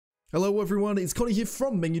Hello everyone, it's Connie here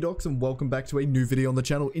from MenuDocs and welcome back to a new video on the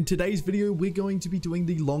channel. In today's video, we're going to be doing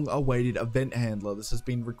the long-awaited event handler. This has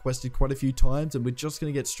been requested quite a few times and we're just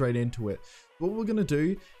going to get straight into it. What we're going to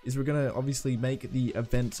do is we're going to obviously make the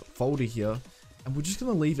events folder here and we're just going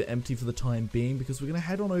to leave it empty for the time being because we're going to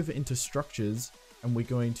head on over into structures and we're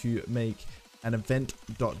going to make an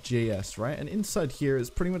event.js, right? And inside here is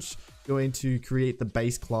pretty much going to create the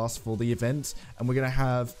base class for the event and we're going to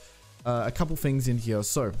have a couple things in here.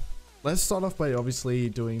 So let's start off by obviously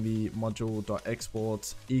doing the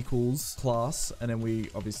module.export equals class and then we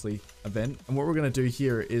obviously event. And what we're going to do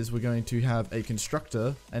here is we're going to have a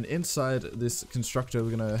constructor, and inside this constructor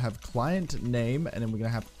we're going to have client name and then we're going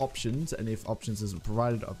to have options, and if options isn't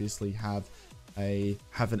provided, obviously have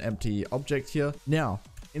an empty object here. Now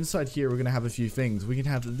inside here we're going to have a few things. We can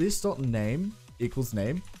have this.name equals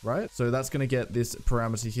name, right? So that's going to get this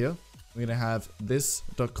parameter here. We're going to have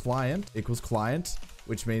this.client equals client,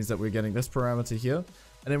 which means that we're getting this parameter here. And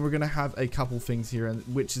then we're going to have a couple things here, and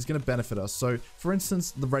which is going to benefit us. So for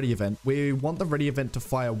instance, the ready event, we want the ready event to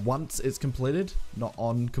fire once it's completed, not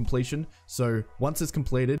on completion. So once it's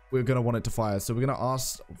completed, we're going to want it to fire. So we're going to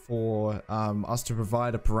ask for us to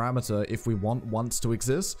provide a parameter if we want once to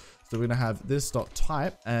exist. So we're going to have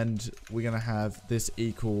this.type and we're going to have this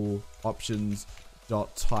equal options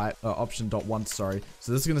type option.once, sorry.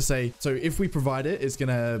 So this is going to say, so if we provide it, it's going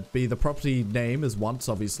to be the property name is once,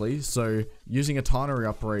 obviously. So using a ternary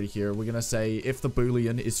operator here, we're going to say if the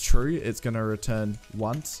boolean is true, it's going to return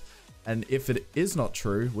once. And if it is not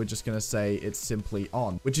true, we're just going to say it's simply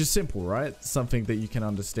on, which is simple, right? Something that you can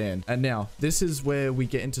understand. And now this is where we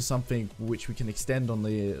get into something which we can extend on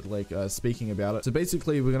the, speaking about it. So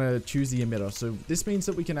basically we're going to choose the emitter. So this means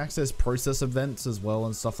that we can access process events as well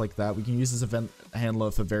and stuff like that. We can use this event handler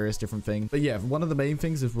for various different things. But yeah, one of the main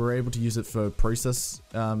things is we're able to use it for process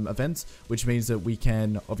events, which means that we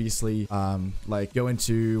can obviously go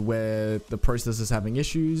into where the process is having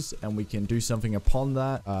issues and we can do something upon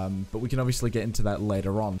that. But we can obviously get into that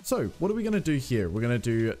later on. So what are we going to do here? We're going to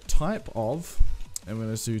do type of, and we're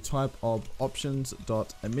going to do type of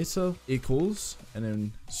options.emitter equals, and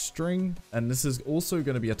then string. And this is also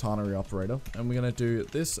going to be a ternary operator. And we're going to do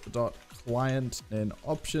this dot client and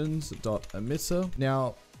options.emitter.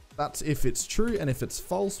 Now that's if it's true, and if it's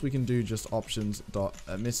false, we can do just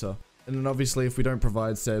options.emitter. And then obviously if we don't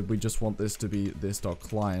provide said, we just want this to be this dot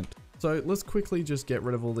client. So let's quickly just get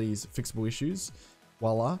rid of all these fixable issues.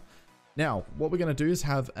 Voila. Now, what we're going to do is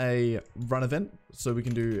have a run event. So we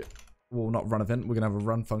can do, well, not run event. We're going to have a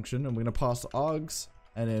run function and we're going to pass args.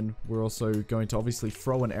 And then we're also going to obviously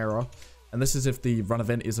throw an error. And this is if the run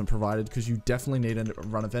event isn't provided, because you definitely need a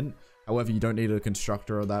run event. However, you don't need a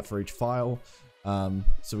constructor of that for each file. So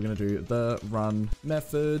we're going to do the run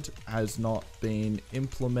method has not been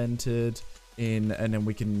implemented in, and then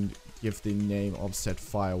we can give the name of said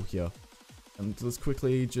file here. And let's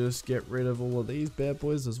quickly just get rid of all of these bad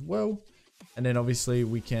boys as well. And then obviously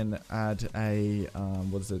we can add a,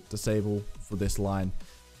 disable for this line.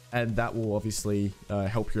 And that will obviously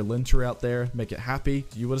help your linter out there, make it happy.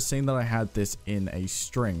 You would have seen that I had this in a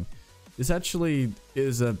string. This actually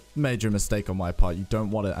is a major mistake on my part. You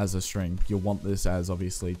don't want it as a string. You'll want this as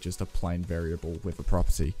obviously just a plain variable with a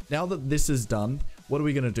property. Now that this is done, what are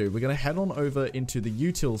we going to do? We're going to head on over into the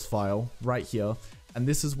utils file right here. And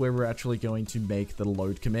this is where we're actually going to make the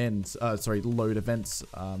load commands, load events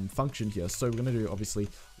function here. So we're going to do obviously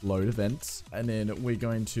load events, and then we're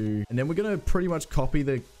going to pretty much copy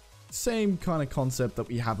the same kind of concept that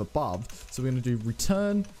we have above. So we're going to do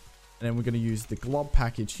return, and then we're going to use the glob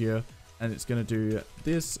package here, and it's going to do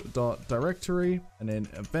this dot directory, and then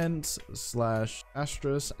events slash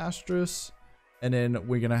asterisk asterisk. And then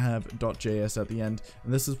we're going to have .js at the end.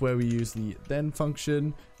 And this is where we use the then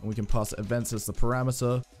function. And we can pass events as the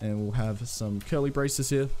parameter. And we'll have some curly braces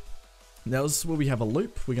here. Now this is where we have a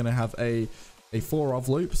loop. We're going to have a for of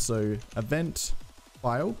loop. So event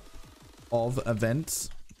file of events.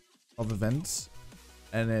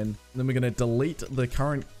 And then we're going to delete the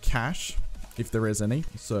current cache if there is any.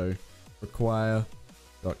 So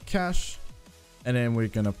require.cache. And then we're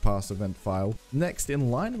going to pass event file. Next in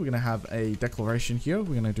line, we're going to have a declaration here.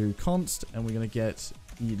 We're going to do const, and we're going to get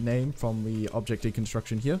the name from the object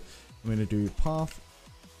deconstruction here. We're going to do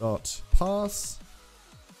path.pass.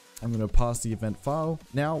 I'm going to pass the event file.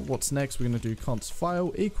 Now, what's next? We're going to do const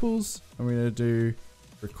file equals, and we're going to do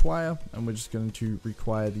require, and we're just going to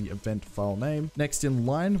require the event file name. Next in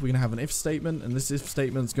line, we're going to have an if statement, and this if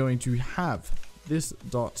statement is going to have this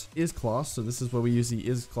dot is class. So this is where we use the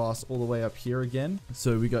is class all the way up here again.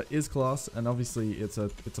 So we got is class, and obviously it's a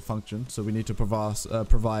function, so we need to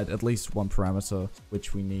provide at least one parameter,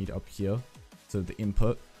 which we need up here, so the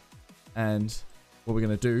input. And what we're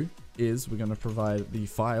going to do is we're going to provide the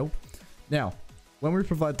file. Now, when we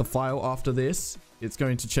provide the file after this, it's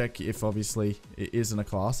going to check if obviously it is in a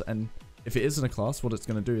class. And if it is in a class, what it's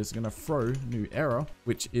going to do is it's going to throw new error,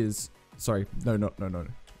 which is, sorry, no.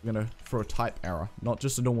 We're going to throw a type error, not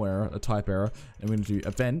just a normal error, a type error. And we're going to do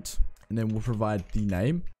event, and then we'll provide the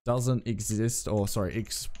name. Doesn't exist, or sorry,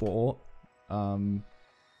 export a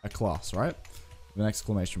class, right? With an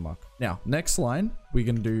exclamation mark. Now, next line, we're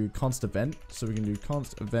going to do const event. So we can do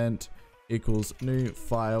const event equals new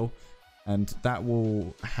file, and that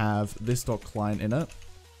will have this .client in it,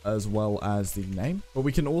 as well as the name. But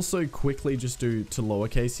we can also quickly just do to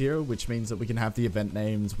lowercase here, which means that we can have the event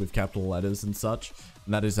names with capital letters and such.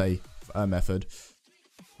 And that is a method.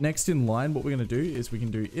 Next in line, what we're going to do is we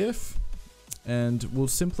can do if, and we'll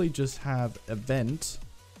simply just have event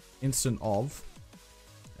instant of,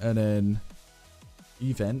 and then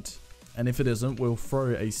event. And if it isn't, we'll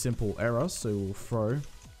throw a simple error. So we'll throw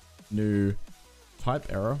new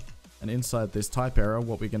type error. And inside this type error,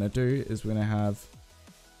 what we're going to do is we're going to have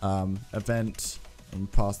event,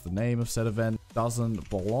 and pass the name of said event. Doesn't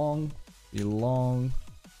belong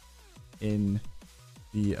in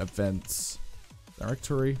the events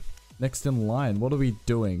directory. Next in line, what are we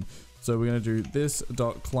doing? So we're going to do this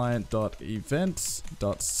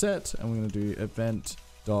 .client.events.set, and we're going to do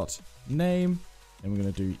event.name, and we're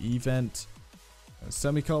going to do event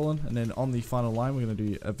semicolon, and then on the final line we're going to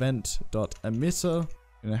do event.emitter.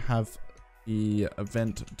 We're going to have the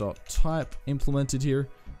event.type implemented here,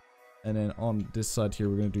 and then on this side here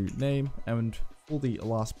we're going to do name, and for the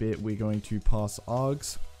last bit we're going to pass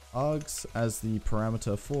args as the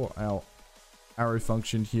parameter for our arrow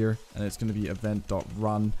function here, and it's going to be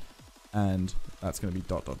event.run, and that's going to be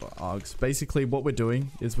 ..args. Basically what we're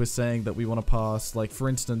doing is we're saying that we want to pass, like for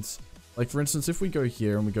instance, if we go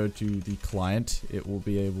here and we go to the client, it will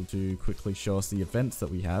be able to quickly show us the events that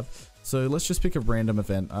we have. So let's just pick a random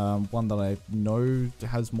event, one that I know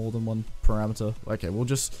has more than one parameter. Okay, we'll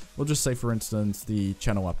just say for instance the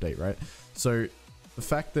channel update, right? So the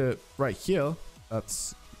fact that right here,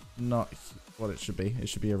 that's not what it should be. It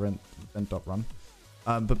should be event.run.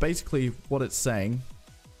 But basically what it's saying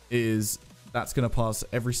is that's going to pass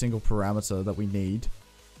every single parameter that we need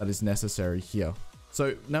that is necessary here.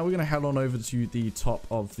 So now we're going to head on over to the top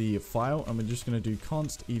of the file, and we're just going to do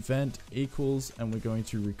const event equals, and we're going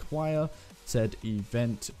to require said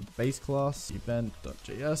event base class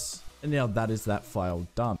event.js. And now that is that file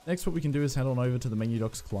done. Next, what we can do is head on over to the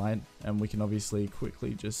MenuDocs client, and we can obviously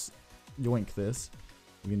quickly just yoink this.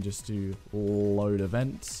 We can just do load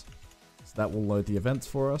events. So that will load the events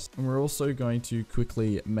for us. And we're also going to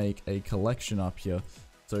quickly make a collection up here.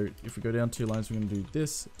 So if we go down 2 lines, we're going to do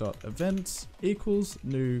this.events equals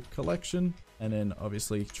new collection, and then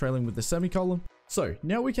obviously trailing with the semicolon. So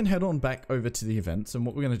now we can head on back over to the events, and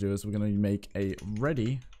what we're going to do is we're going to make a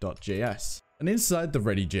ready.js. And inside the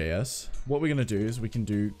ready.js, what we're going to do is we can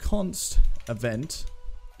do const event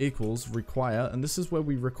equals require, and this is where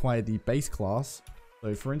we require the base class.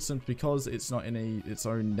 So for instance, because it's not in its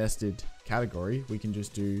own nested category, we can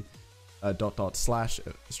just do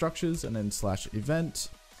 // structures and then /event,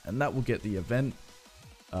 and that will get the event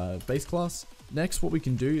base class. Next, what we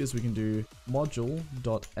can do is we can do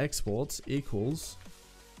module.exports equals,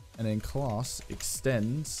 and then class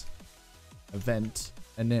extends event,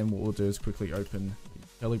 and then what we'll do is quickly open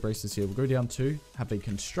curly braces here. We'll go down to have a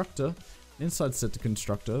constructor. Inside set to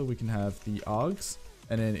constructor, we can have the args,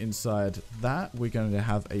 and then inside that we're going to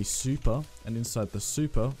have a super, and inside the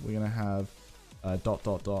super we're going to have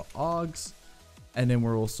 .args, and then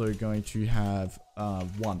we're also going to have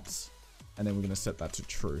once, and then we're going to set that to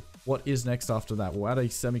true. What is next after that? We'll add a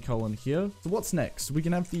semicolon here. So what's next? We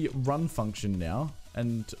can have the run function now,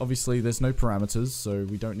 and obviously there's no parameters, so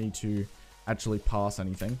we don't need to actually pass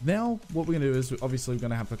anything. Now what we're going to do is obviously we're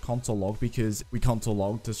going to have a console log, because we console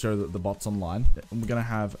log to show that the bot's online, and we're going to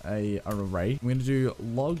have an array. We're going to do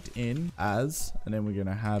logged in as, and then we're going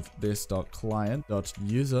to have this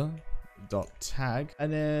 .client.user .tag,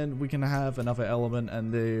 and then we can have another element,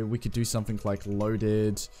 and there we could do something like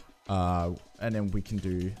loaded, and then we can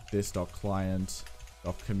do this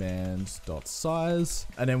 .client.commands.size,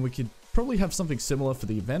 and then we could probably have something similar for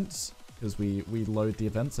the events, because we load the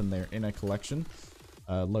events and they're in a collection.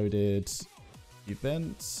 Loaded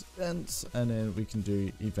events, and then we can do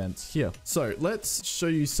events here. So let's show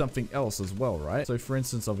you something else as well, right? So for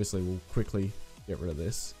instance, obviously we'll quickly get rid of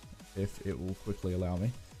this if it will quickly allow me.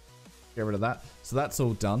 Get rid of that. So that's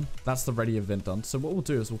all done. That's the ready event done. So what we'll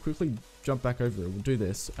do is we'll quickly jump back over it. We'll do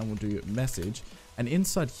this, and we'll do message, and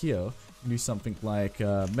inside here we'll do something like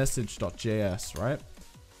message.js, right?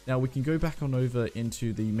 Now we can go back on over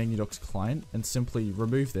into the MenuDocs client and simply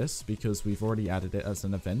remove this because we've already added it as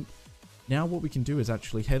an event. Now what we can do is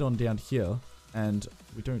actually head on down here, and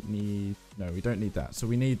we don't need that. So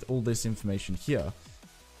we need all this information here.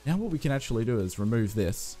 Now what we can actually do is remove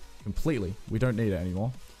this completely. We don't need it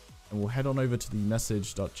anymore. And we'll head on over to the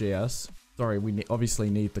message.js. Sorry, we obviously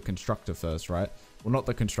need the constructor first, right? Well, not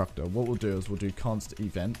the constructor. What we'll do is we'll do const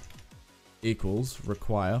event equals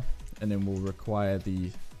require, and then we'll require the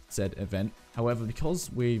said event. However, because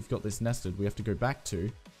we've got this nested, we have to go back to,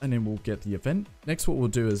 and then we'll get the event. Next, what we'll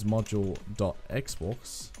do is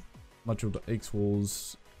module.xwalks,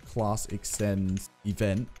 module.xwalks class extends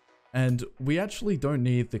event. And we actually don't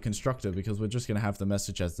need the constructor because we're just going to have the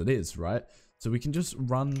message as it is, right? So we can just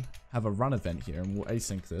have a run event here, and we'll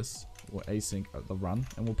async this. We'll async the run,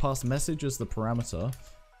 and we'll pass message as the parameter. And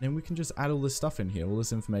then we can just add all this stuff in here, all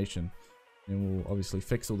this information. And we'll obviously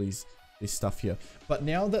fix all this stuff here. But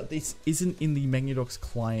now that this isn't in the MenuDocs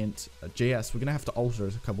client JS, we're going to have to alter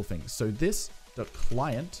a couple things. So this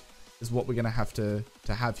 .client is what we're going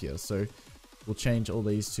to have here. So we'll change all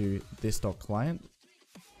these to this.client.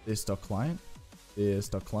 This.client,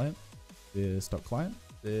 this.client, this.client,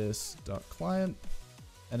 this.client,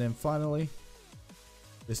 and then finally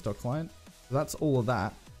this.client. So that's all of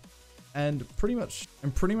that, and pretty much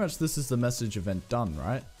this is the message event done,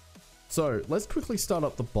 right? So let's quickly start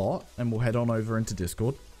up the bot, and we'll head on over into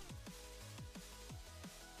Discord.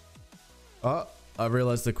 Oh, I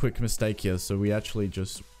realized a quick mistake here. So we actually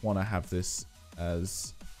just want to have this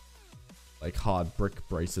as like hard brick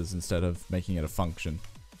braces instead of making it a function,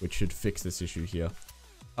 which should fix this issue here.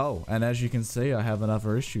 Oh, and as you can see, I have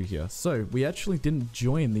another issue here. So we actually didn't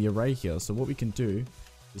join the array here. So what we can do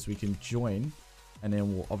is we can join, and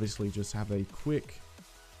then we'll obviously just have a quick,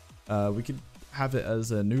 we could have it as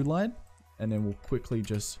a new line, and then we'll quickly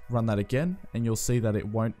just run that again, and you'll see that it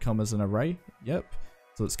won't come as an array. Yep.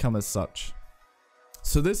 So it's come as such.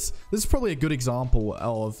 So this is probably a good example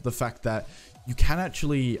of the fact that you can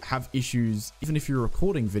actually have issues even if you're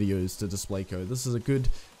recording videos to display code. This is a good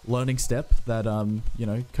learning step that, you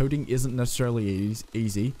know, coding isn't necessarily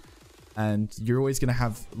easy, and you're always going to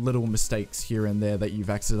have little mistakes here and there that you've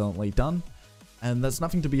accidentally done, and that's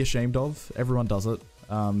nothing to be ashamed of. Everyone does it.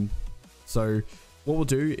 So what we'll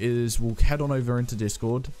do is we'll head on over into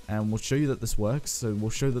Discord, and we'll show you that this works. So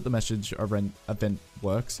we'll show that the message event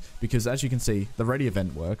works, because as you can see, the ready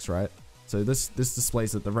event works, right? So this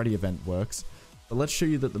displays that the ready event works, but let's show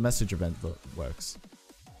you that the message event works.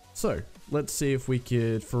 So let's see if we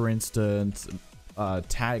could, for instance,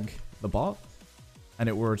 tag the bot, and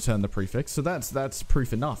it will return the prefix. So that's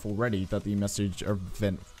proof enough already that the message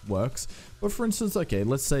event works. But for instance, okay,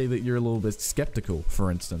 let's say that you're a little bit skeptical,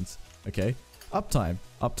 for instance. Okay, uptime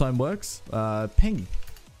works. Ping,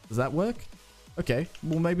 does that work? Okay,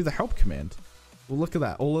 well maybe the help command. Well, look at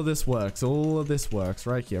that, all of this works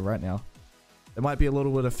right here, right now. There might be a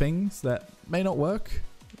little bit of things that may not work.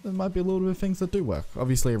 There might be a little bit of things that do work.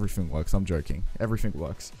 Obviously everything works, I'm joking, everything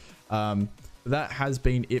works. That has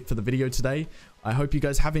been it for the video today. I hope you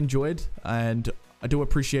guys have enjoyed, and I do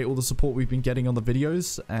appreciate all the support we've been getting on the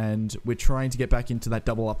videos, and we're trying to get back into that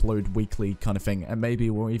double upload weekly kind of thing, and maybe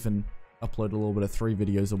we'll even upload a little bit of 3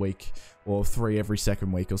 videos a week, or 3 every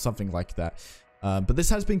second week, or something like that. But this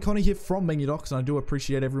has been Connie here from MenuDocs, and I do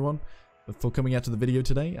appreciate everyone for coming out to the video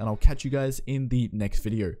today, and I'll catch you guys in the next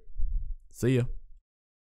video. See ya.